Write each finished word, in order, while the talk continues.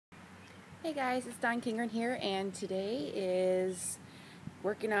Hey guys, it's Dawn Kingren here, and today is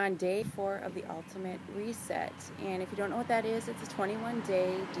working on day 4 of the Ultimate Reset. And if you don't know what that is, it's a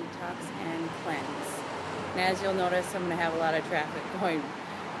 21-day detox and cleanse. And as you'll notice, I'm going to have a lot of traffic going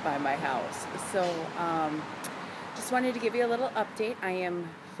by my house. So just wanted to give you a little update. I am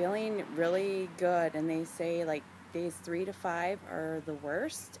feeling really good, and they say like days 3 to 5 are the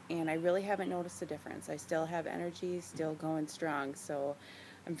worst, and I really haven't noticed a difference. I still have energy, still going strong, so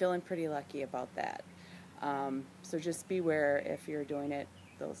I'm feeling pretty lucky about that. So just beware if you're doing it.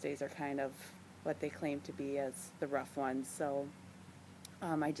 Those days are kind of what they claim to be as the rough ones. So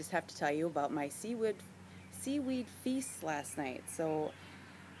I just have to tell you about my seaweed feast last night. So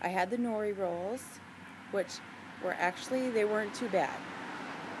I had the nori rolls, which they weren't too bad.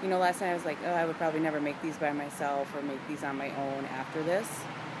 You know, last night I was like, oh, I would probably never make these by myself or make these on my own after this.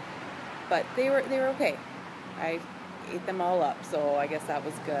 But they were okay. I ate them all up, so I guess that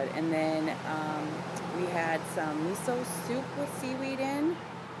was good. And then we had some miso soup with seaweed in.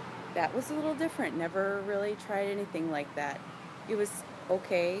 That was a little different. Never really tried anything like that. It was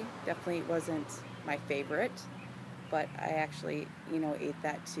okay. Definitely wasn't my favorite, but I actually, ate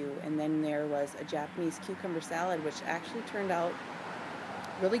that too. And then there was a Japanese cucumber salad, which actually turned out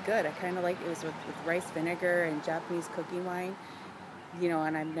really good. I kind of liked it. It was with rice vinegar and Japanese cooking wine.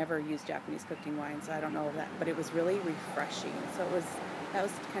 And I've never used Japanese cooking wine, so I don't know that, but it was really refreshing. So that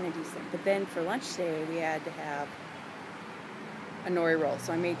was kind of decent. But then for lunch today, we had to have a nori roll.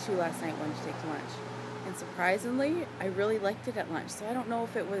 So I made 2 last night, one to take to lunch. And surprisingly, I really liked it at lunch. So I don't know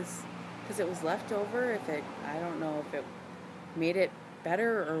if it was because it was left over, I don't know if it made it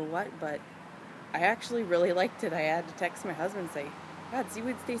better or what, but I actually really liked it. I had to text my husband and say, God,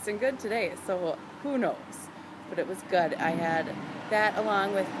 seaweed's tasting good today. So who knows? But it was good. I had that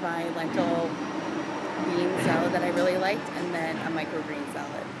along with my lentil bean salad that I really liked, and then a microgreen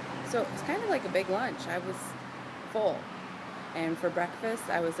salad. So it was kind of like a big lunch. I was full. And for breakfast,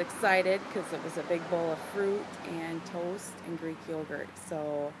 I was excited because it was a big bowl of fruit and toast and Greek yogurt.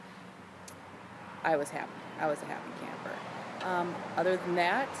 So I was happy. I was a happy camper. Other than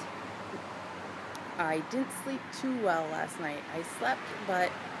that, I didn't sleep too well last night. I slept,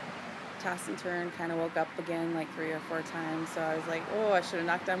 but toss and turn, kind of woke up again like 3 or 4 times. So I was like, oh, I should have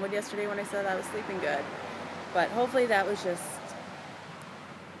knocked on wood yesterday when I said I was sleeping good. But hopefully that was just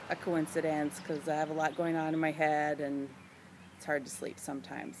a coincidence, because I have a lot going on in my head and it's hard to sleep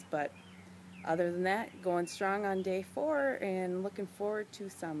sometimes. But other than that, going strong on day 4 and looking forward to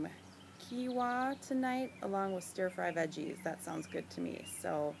some quinoa tonight along with stir-fry veggies. That sounds good to me.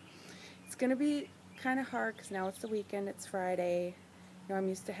 So it's going to be kind of hard because now it's the weekend, it's Friday. I'm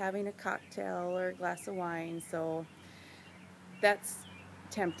used to having a cocktail or a glass of wine, so that's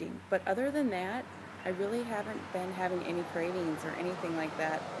tempting. But other than that, I really haven't been having any cravings or anything like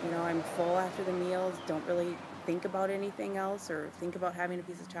that. I'm full after the meals, don't really think about anything else or think about having a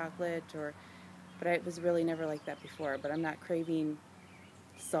piece of chocolate, but I was really never like that before. But I'm not craving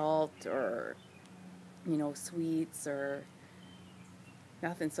salt or, sweets or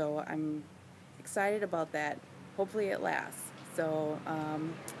nothing, so I'm excited about that. Hopefully it lasts. So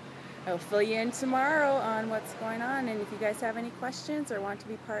I'll fill you in tomorrow on what's going on. And if you guys have any questions or want to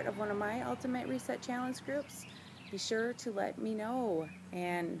be part of one of my Ultimate Reset Challenge groups, be sure to let me know.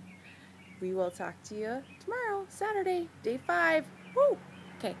 And we will talk to you tomorrow, Saturday, day 5. Woo!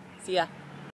 Okay, see ya.